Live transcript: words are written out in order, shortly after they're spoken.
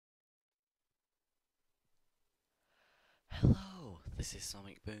this is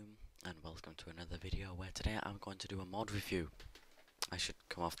Sonic Boom, and welcome to another video where today I'm going to do a mod review. I should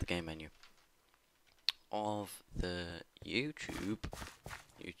come off the game menu of the YouTuber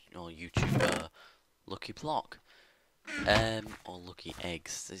Lucky Block, or Lucky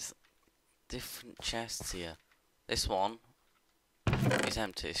Eggs. There's different chests here. This one is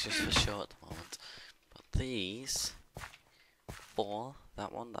empty, it's just for show at the moment. But these four,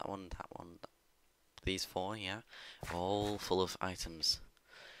 that one, these four, yeah, are all full of items.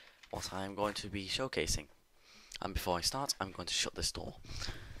 What I'm going to be showcasing. And before I start, I'm going to shut this door.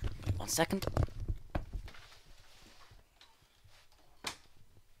 1 second.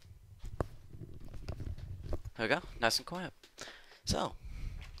 There we go, nice and quiet. So,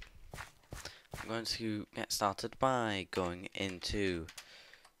 I'm going to get started by going into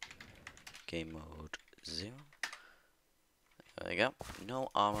game mode 0. There we go, no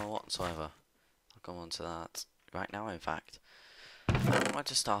armor whatsoever. I'll go on to that right now, in fact. I'm going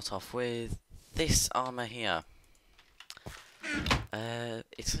to start off with this armor here.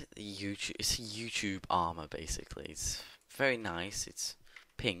 It's like the it's a YouTube armor basically. It's very nice. It's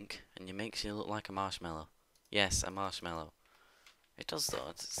pink and it makes you look like a marshmallow. Yes, a marshmallow. It does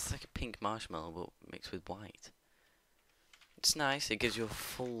though. It's like a pink marshmallow but mixed with white. It's nice. It gives you a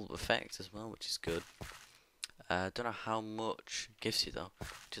full effect as well, which is good. Don't know how much it gives you though,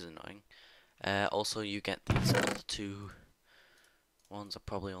 which is annoying. Also, you get these other two ones. I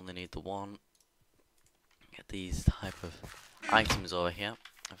probably only need the one. Get these type of items over here.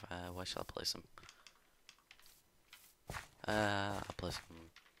 Where shall I place them? I'll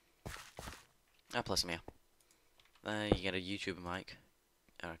place them here. You get a YouTuber mic.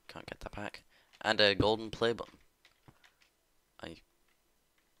 I can't get that back. And a golden play button. I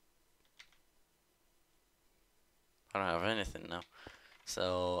don't have anything now.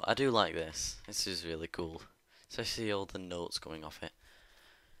 So, I do like this. This is really cool. Especially all the notes going off it.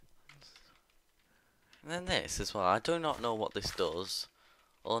 And then this as well. I do not know what this does.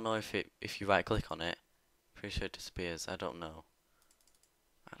 All I know if you right click on it, pretty sure it disappears. I don't know.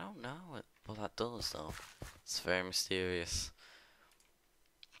 I don't know what that does though. It's very mysterious.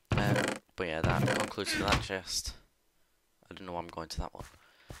 But yeah, that concludes for that chest. I don't know why I'm going to that one.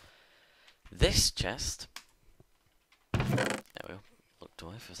 This chest. There we go. Looked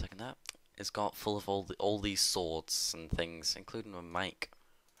away for a second there. It's got full of all these swords and things, including a mic.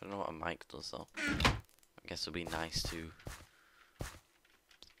 I don't know what a mic does though. I guess it'd be nice to, I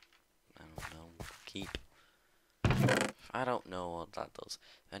don't know, keep. I don't know what that does.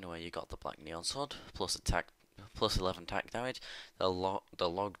 Anyway, you got the black neon sword plus 11 attack damage. The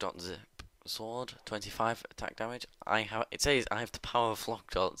log.zip sword 25 attack damage. It says I have the power of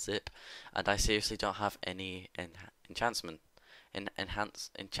log.zip, and I seriously don't have any enhancements.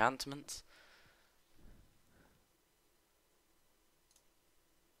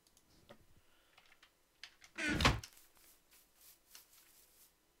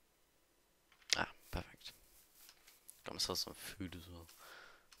 Perfect. Got myself some food as well.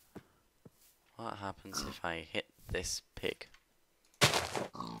 What happens if I hit this pig?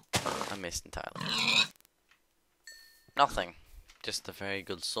 I missed entirely. Nothing. Just a very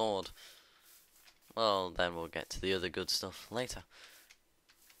good sword. Well, then we'll get to the other good stuff later.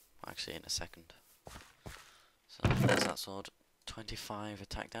 Actually, in a second. So, there's that sword. 25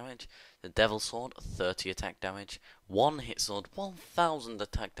 attack damage. The devil sword, 30 attack damage. One hit sword, 1000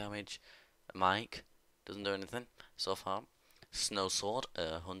 attack damage. Mike doesn't do anything so far. Snow sword,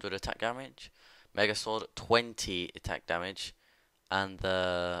 100 attack damage. Mega sword, 20 attack damage. And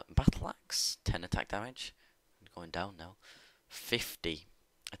the battle axe, 10 attack damage. Going down now. 50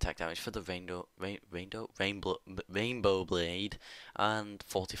 attack damage for the rainbow blade, and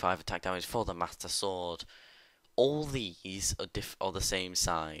 45 attack damage for the master sword. All these are the same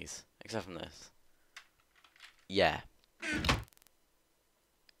size, except from this. Yeah.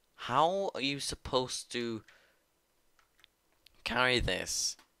 How are you supposed to carry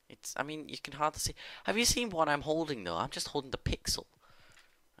this? I mean, you can hardly see. Have you seen what I'm holding though? I'm just holding the pixel.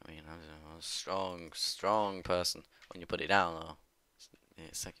 I mean, I'm a strong person. When you put it down though,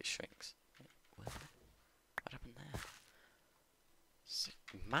 it's like it shrinks. What happened there? It's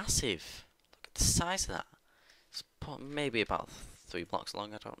massive. Look at the size of that. It's maybe about 3 blocks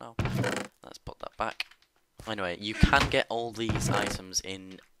long, I don't know. Let's put that back. Anyway, you can get all these items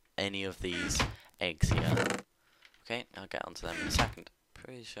in any of these eggs here. Okay, I'll get onto them in a second.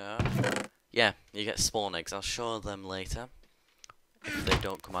 Pretty sure. Yeah, you get spawn eggs. I'll show them later if they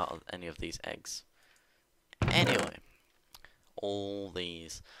don't come out of any of these eggs. Anyway, all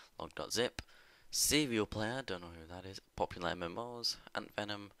these log.zip, serial player, don't know who that is, popular MMOs, Ant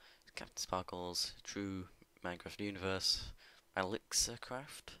Venom, Captain Sparkles, True Minecraft Universe,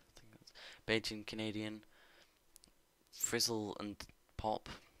 Elixircraft, I think that's Beijing Canadian, Frizzle and Pop,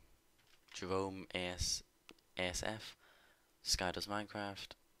 Jerome ASF, Sky Does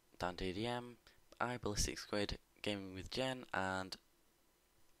Minecraft, Dan DDM, I Ballistic Squid, Gaming with Jen, and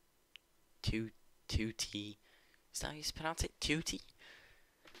 2T. Is that how you pronounce it? 2T?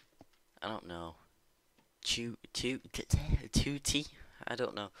 I don't know. 2T? I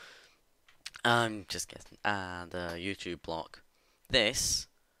don't know. I'm just guessing. And YouTube block. This.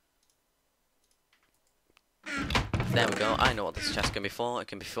 There we go. I know what this chest can be for. It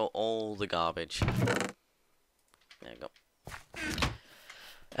can be for all the garbage. There you go.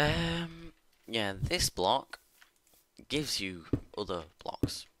 Yeah, this block gives you other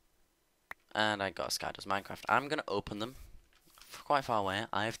blocks. And I got a Sky Does Minecraft. I'm gonna open them quite far away.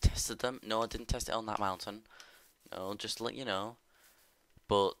 I've tested them. No, I didn't test it on that mountain. No, just to let you know.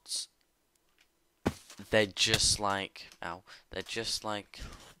 But they're just like, ow, they're just like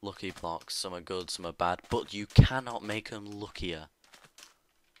lucky blocks. Some are good, some are bad, but you cannot make them luckier.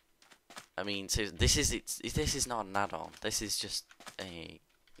 I mean, so this is not an add-on. This is just a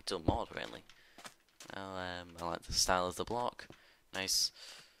mod, really. Now, I like the style of the block. Nice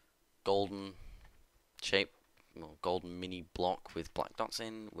golden shape, well, golden mini block with black dots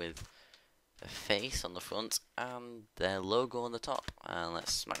in, with a face on the front and their logo on the top. And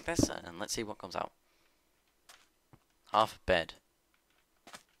let's smack this and let's see what comes out. Half a bed.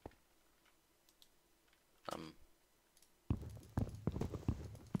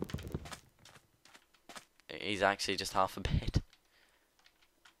 He's actually just half a bed.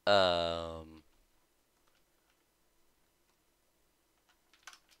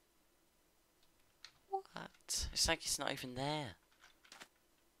 What? It's like it's not even there.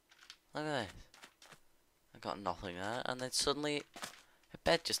 Look at this. I got nothing there, and then suddenly a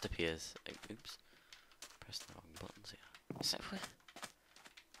bed just appears. Oops. Press the wrong buttons here.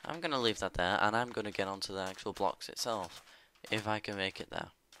 I'm gonna leave that there, and I'm gonna get onto the actual blocks itself, if I can make it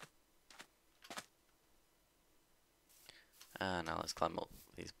there. Now let's climb up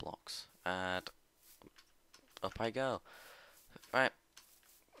these blocks, and up I go. Right,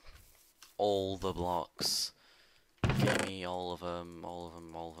 all the blocks. Give me all of them, all of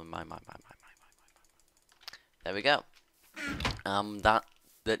them, all of them. My. There we go.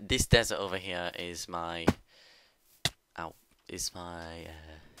 This desert over here is my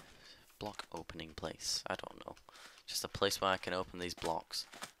block opening place. I don't know, just a place where I can open these blocks.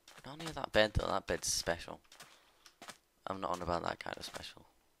 Not near that bed though. That bed's special. I'm not on about that kind of special.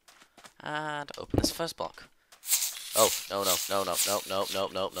 And open this first block. Oh,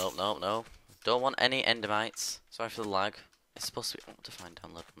 no. Don't want any endermites. Sorry for the lag. It's supposed to be undefined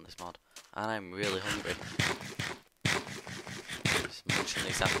download on this mod. And I'm really hungry. Just munching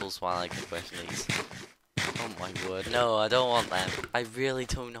these apples while I get away from these. Oh my word. No, I don't want them. I really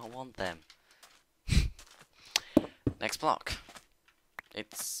do not want them. Next block.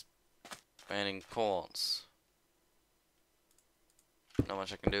 It's raining quartz. Not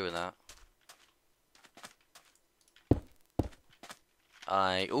much I can do with that.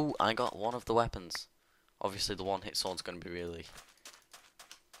 I got one of the weapons. Obviously the one hit sword's gonna be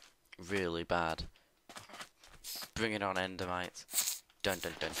really bad. Bring it on, endermites. Dun.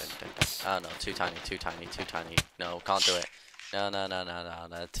 Oh no, too tiny. No, can't do it.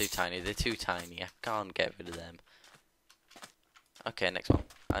 No, too tiny. They're too tiny. I can't get rid of them. Okay, next one.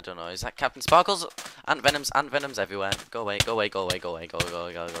 I don't know. Is that Captain Sparkles? Ant venoms everywhere. Go away. Go away,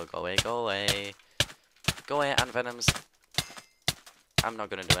 ant venoms. I'm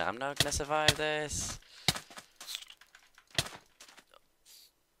not gonna do it. I'm not gonna survive this.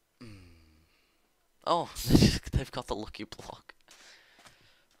 Oh, they've got the lucky block.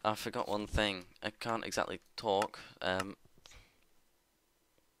 I forgot one thing. I can't exactly talk.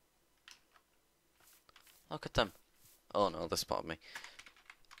 Look at them. Oh no, they spotted me.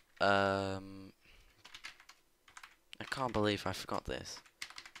 I can't believe I forgot this.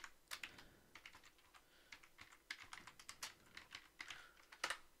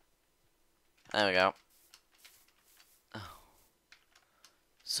 There we go. Oh.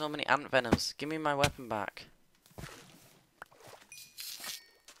 So many ant venoms. Give me my weapon back.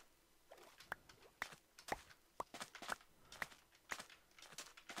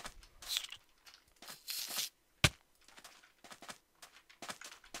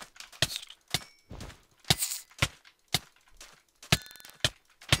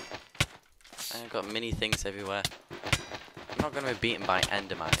 I've got mini things everywhere. I'm not going to be beaten by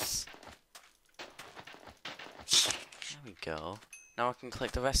endermites. There we go. Now I can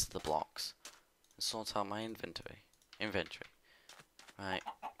click the rest of the blocks and sort out my inventory. Right.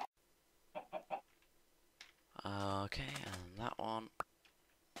 Okay, and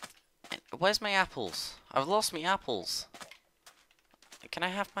where's my apples? I've lost my apples. Can I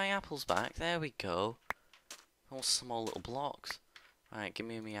have my apples back? There we go. All small little blocks. Right, give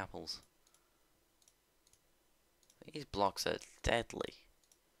me my apples. These blocks are deadly.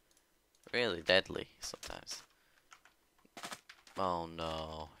 Really deadly sometimes. Oh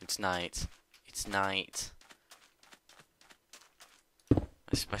no, it's night. It's night.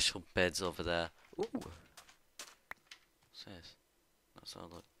 My special bed's over there. Ooh. What's this? That's all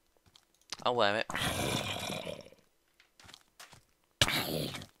look. I'll wear it.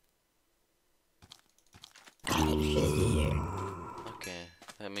 Okay,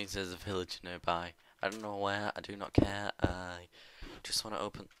 that means there's a village nearby. I don't know where, I do not care. I just want to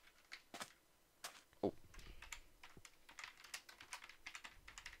open. Oh.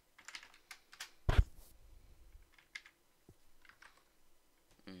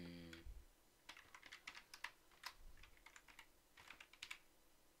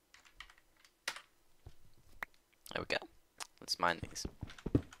 There we go. Let's mine these.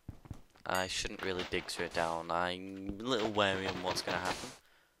 I shouldn't really dig straight down. I'm a little wary on what's going to happen.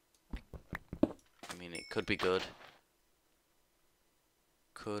 I mean, it could be good.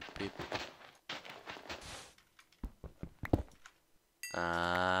 Could be.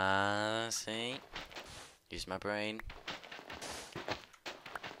 See? Use my brain.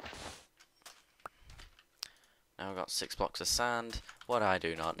 Now I've got 6 blocks of sand. What I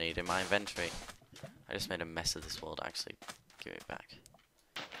do not need in my inventory. I just made a mess of this world, actually. Give it back.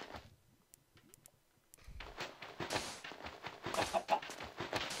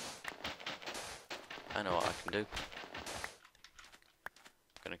 I know what I can do. I'm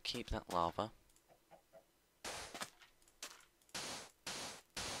gonna keep that lava.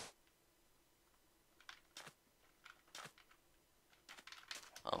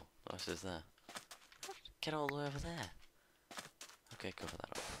 Oh, what is there? Get all the way over there. Okay, cover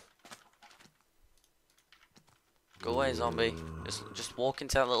that up. Go away, zombie. Just walk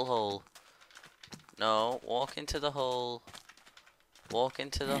into that little hole. No, walk into the hole. Walk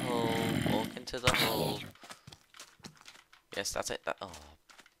into the hole. Walk into the hole. Yes, that's it. Oh.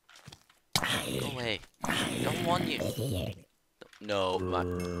 Go away. I don't want you. No,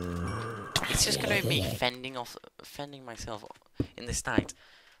 man. It's just gonna be me fending myself in this night.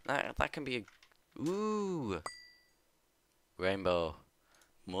 That can be a. Ooh. Rainbow.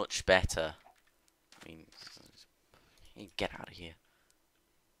 Much better. I mean, get out of here.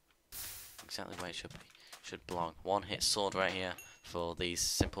 Exactly where it should be. Should belong. One hit sword right here for these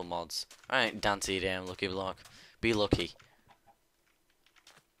simple mods. Alright, Dante damn lucky block. Be lucky.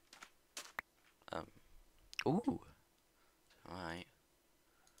 Ooh. Alright.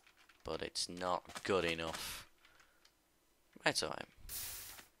 But it's not good enough. It's alright.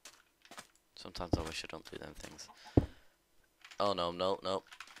 Sometimes I wish I don't do them things. Oh no, no, no.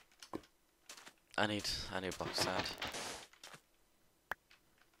 I need a block of sand.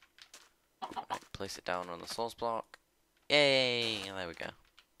 Right, place it down on the source block. Yay! There we go.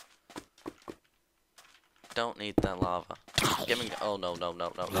 Don't need that lava. Give me. Oh no, no,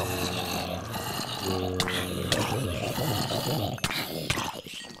 no, no, no. Oh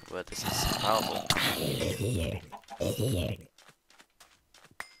my word, this is powerful.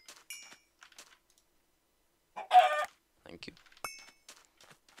 Thank you.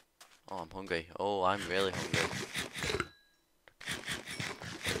 Oh, I'm hungry. Oh, I'm really hungry.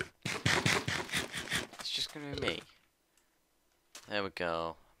 It's just gonna be me. There we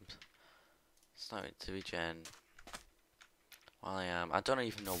go. Starting to regen. While I am. I don't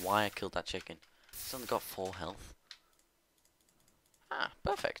even know why I killed that chicken. It's only got 4 health. Ah,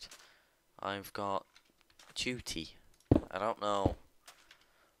 perfect. I've got duty. I don't know.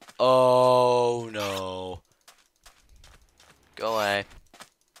 Oh no. Go away.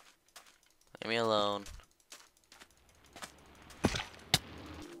 Leave me alone.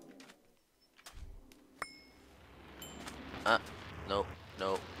 Nope,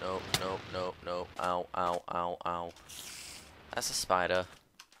 nope, nope, nope, nope, nope. Ow, ow, ow, ow. That's a spider.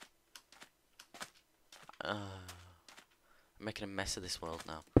 I'm making a mess of this world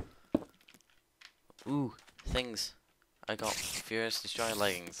now. Ooh, things. I got Furious Destroyer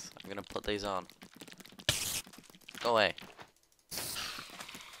leggings. I'm gonna put these on. Go away.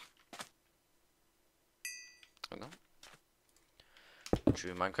 Hang on.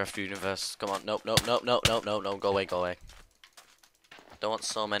 True Minecraft universe. Come on. Nope, nope, nope, nope, nope, nope, nope. Go away, go away. Don't want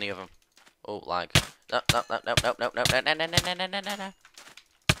so many of them. Oh, lag. Nope, nope, nope, nope, nope, nope, nope, no, no, no, no, no, no, no, no.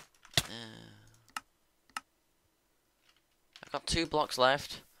 I've got 2 blocks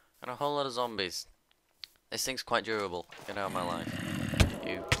left and a whole lot of zombies. This thing's quite durable. Get out of my life.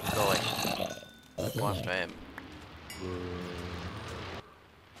 You go away. Go after him.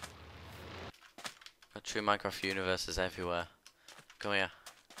 True Minecraft universe is everywhere. Come here.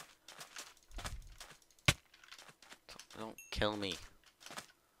 Don't kill me.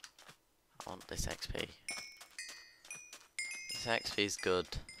 I want this XP. This XP is good.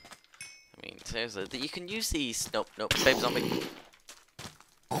 I mean, seriously, you can use these. Nope, nope, baby zombie.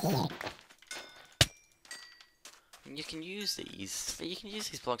 You can use these. You can use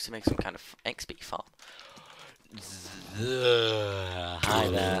these blocks to make some kind of XP farm. Hi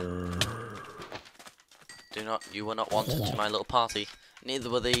there. You were not wanted to my little party. Neither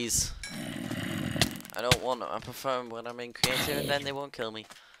were these. I don't want. I prefer when I'm in creative, and then they won't kill me.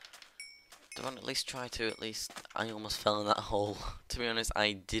 Don't at least try to. At least I almost fell in that hole. To be honest,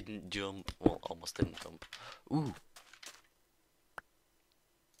 I didn't jump. Well, almost didn't jump. Ooh.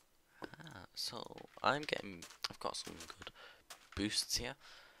 So I've got some good boosts here.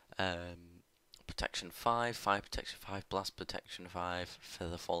 Protection 5, fire protection 5, blast protection 5,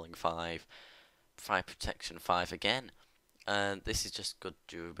 feather falling 5, fire protection 5 again. And this is just good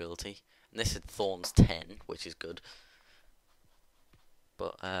durability. And this is thorns 10, which is good.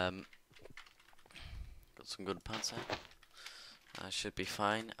 But got some good pants here. I should be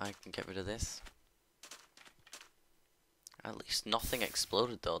fine. I can get rid of this. At least nothing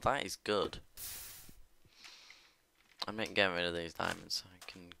exploded though. That is good. I'm getting rid of these diamonds. I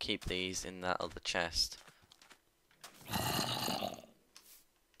can keep these in that other chest.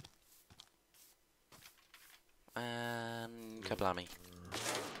 And kablami.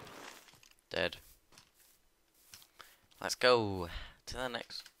 Dead. Let's go to the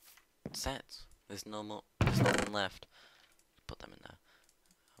next set. There's nothing left. Put them in there.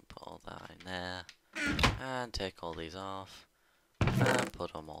 I'll put all that in there. And take all these off. And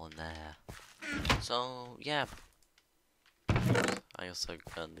put them all in there. So, yeah. I also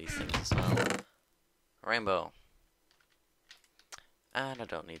earned these things as well. Rainbow. And I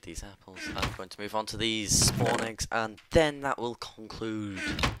don't need these apples. I'm going to move on to these spawn eggs. And then that will conclude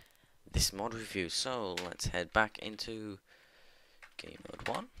this mod review. So, let's head back into game mode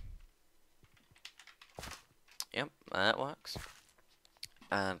 1. Yep, that works.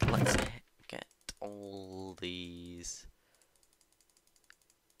 And let's get all these.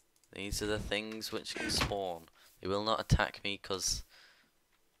 These are the things which can spawn. They will not attack me because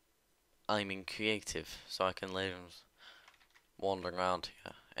I'm in creative, so I can leave them wandering around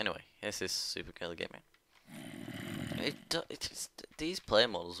here. Anyway, this is Super Killer Gaming. These play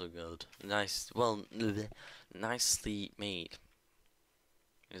models are good. Nice, well, nicely made.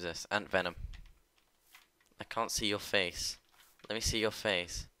 Who's this? Ant Venom. I can't see your face. Let me see your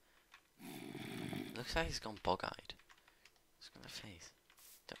face. Looks like he's gone bog-eyed. He's got a face.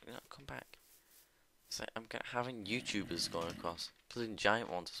 Don't come back. It's like I'm having YouTubers going across, including giant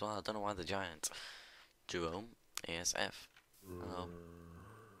ones as well. I don't know why they're giant. Jerome, ASF. Hello.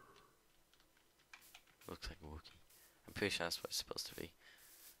 Looks like a Wookiee. I'm pretty sure that's what it's supposed to be.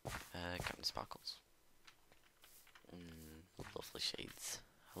 Captain Sparkles. Lovely shades.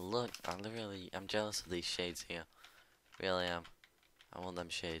 Look, I'm jealous of these shades here. Really am. I want them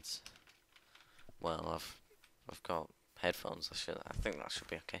shades. Well, I've got headphones. I think that should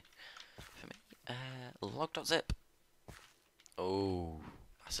be okay for me. Log.zip. Oh,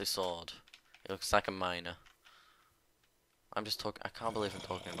 that's a sword. It looks like a miner. I'm just talking. I can't believe I'm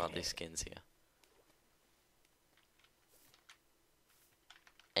talking about these skins here.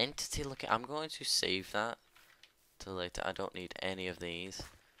 Entity looking. I'm going to save that till later. I don't need any of these.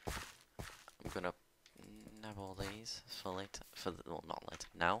 I'm gonna nab all these for later. Well, not later.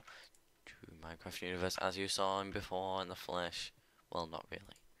 Now, True Minecraft universe, as you saw him before in the flesh. Well, not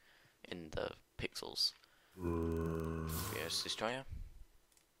really. In the pixels. Here's Destroyer.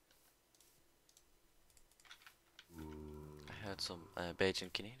 I heard some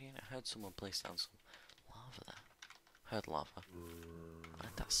Beijing Canadian. I heard someone place down some lava there. Heard lava. I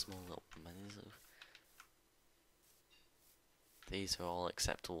like that small little miniature. These are all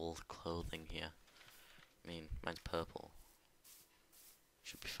acceptable clothing here. I mean, mine's purple.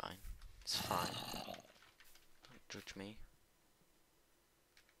 Should be fine. It's fine. Don't judge me.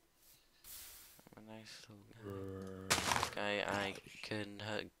 I'm a nice little guy. I can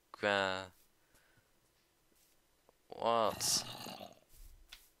what?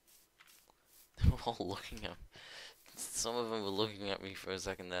 They were all looking at me. Some of them were looking at me for a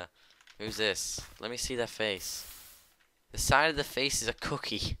second there. Who's this? Let me see their face. The side of the face is a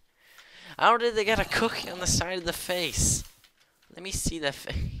cookie. How did they get a cookie on the side of the face? Let me see their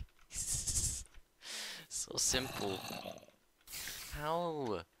face. So simple.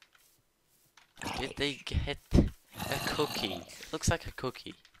 How did they get a cookie? It looks like a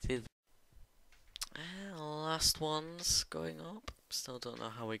cookie. Last one's going up. Still don't know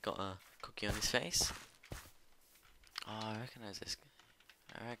how we got a cookie on his face. Oh, I recognize this guy.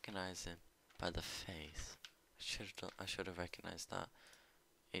 I recognize him by the face. I should have recognized that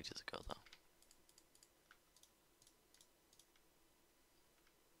ages ago though.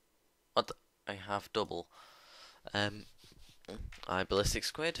 What the, I have double. I Ballistic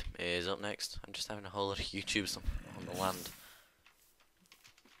Squid is up next. I'm just having a whole lot of YouTubes on the land.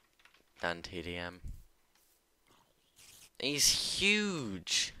 Dan TDM. He's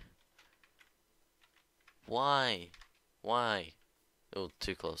huge. Why? Why? Oh,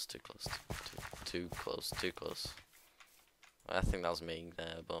 too close, too close, too close, too close. I think that was me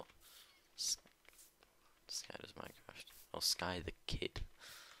there, but Sky does Minecraft. Oh, Sky the Kid.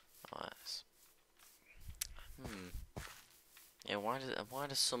 Oh, yes. Yeah, why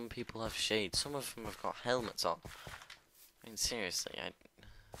do some people have shades? Some of them have got helmets on. I mean, seriously,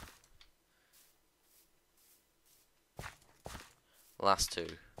 last two.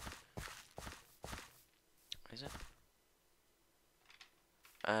 Is it?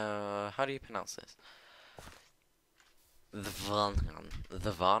 How do you pronounce this? The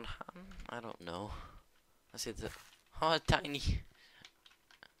Varnhan? I don't know. I see the. Oh, tiny.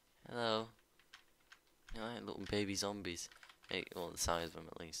 Hello. You like little baby zombies. Hey, well, the size of them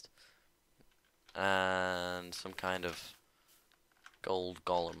at least. And some kind of gold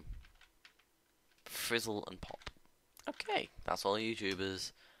golem. Frizzle and pop. Okay, that's all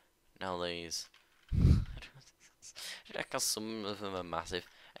YouTubers nowadays. Because some of them are massive.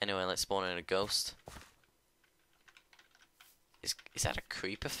 Anyway, let's spawn in a ghost. Is that a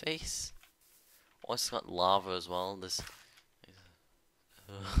creeper face? Oh, it's got lava as well. There's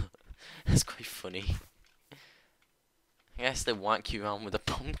that's quite funny. I guess they whack you around with a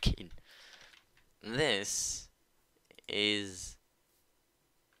pumpkin. This is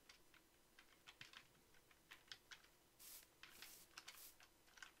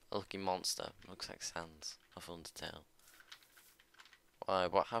a lucky monster. Looks like Sans of Undertale. Why?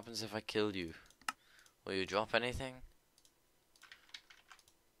 What happens if I kill you? Will you drop anything?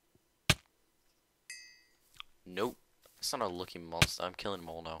 Nope. It's not a lucky monster. I'm killing them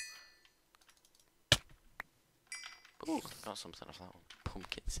all now. Ooh, got something off that one.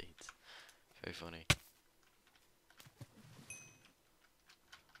 Pumpkin seeds. Very funny.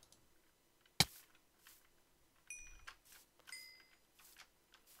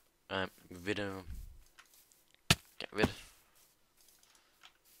 Rid of him. Get rid.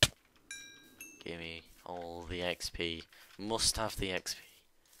 Give me all the XP. Must have the XP.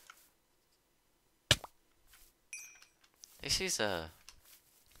 This is a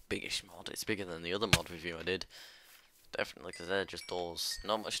biggish mod. It's bigger than the other mod review I did. Definitely, because they're just doors.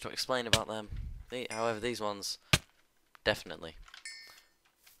 Not much to explain about them. However, these ones, definitely.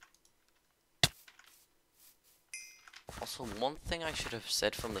 Also, one thing I should have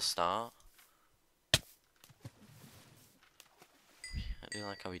said from the start. I do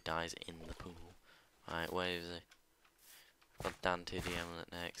like how he dies in the pool. Right, where is he? I've got Dan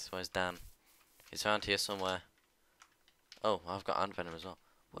TDM next. Where's Dan? He's around here somewhere. Oh, I've got Ant Venom as well.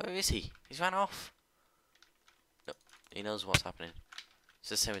 Where is he? He's ran off. No, he knows what's happening. It's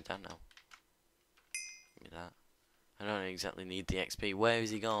the same with Dan now. Give me that. I don't exactly need the XP. Where is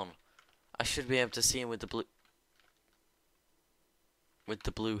he gone? I should be able to see him with the blue... with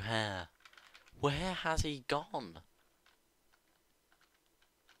the blue hair. Where has he gone?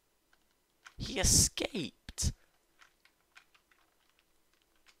 He escaped.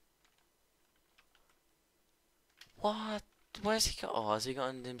 What? Where's he got? Oh, has he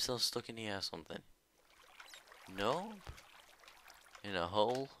gotten himself stuck in here or something? Nope. In a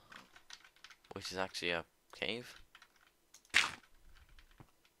hole, which is actually a cave.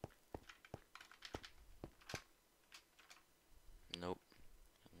 Nope.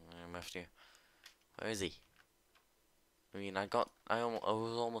 I'm after you. Where is he? I mean, I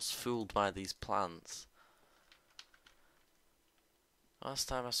was almost fooled by these plants. Last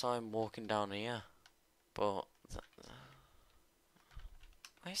time I saw him walking down here, but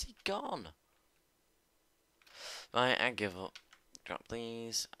where's he gone? Right, I give up. Drop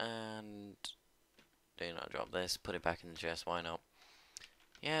these and do not drop this. Put it back in the chest. Why not?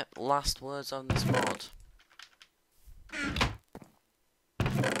 Yeah. Last words on this mod.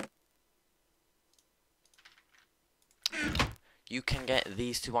 You can get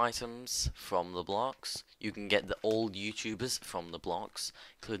these two items from the blocks. You can get the old YouTubers from the blocks,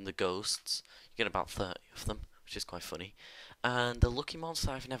 including the ghosts. You get about 30 of them, which is quite funny. And the lucky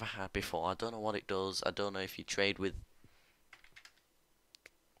monster I've never had before. I don't know what it does. I don't know if you trade with...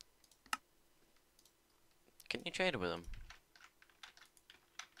 Can you trade with them?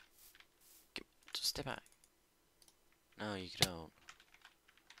 Just stay back. No, you don't.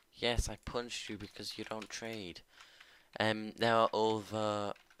 Yes, I punched you because you don't trade. There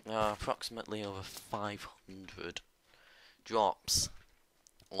are approximately over 500 drops,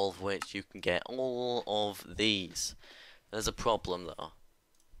 all of which you can get all of these. There's a problem though.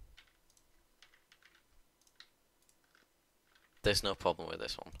 There's no problem with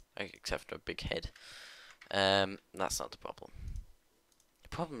this one, except for a big head. That's not the problem. The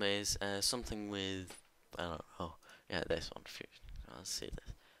problem is something with, I don't know. Yeah, this one. Let's see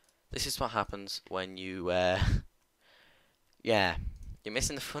this. This is what happens when you yeah, you're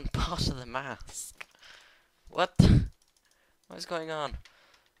missing the front part of the mask. What? What is going on?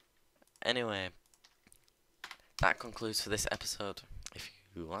 Anyway, that concludes for this episode. If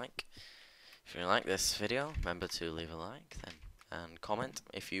you like this video, remember to leave a like then and comment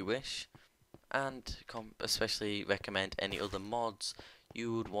if you wish, and especially recommend any other mods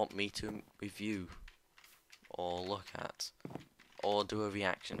you would want me to review or look at or do a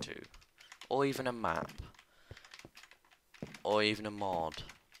reaction to, or even a map, or even a mod.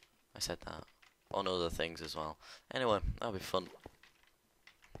 I said that. On other things as well. Anyway, that'll be fun.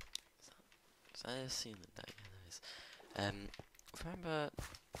 So I've seen that. Yeah, there is. Remember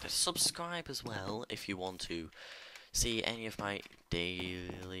to subscribe as well if you want to see any of my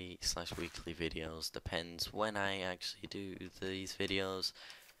daily / weekly videos. Depends when I actually do these videos,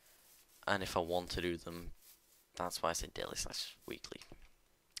 and if I want to do them. That's why I said daily / weekly.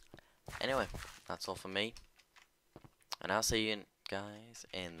 Anyway, that's all from me, and I'll see you guys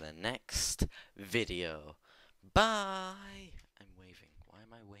in the next video. Bye! I'm waving. Why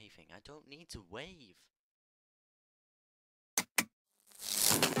am I waving? I don't need to wave.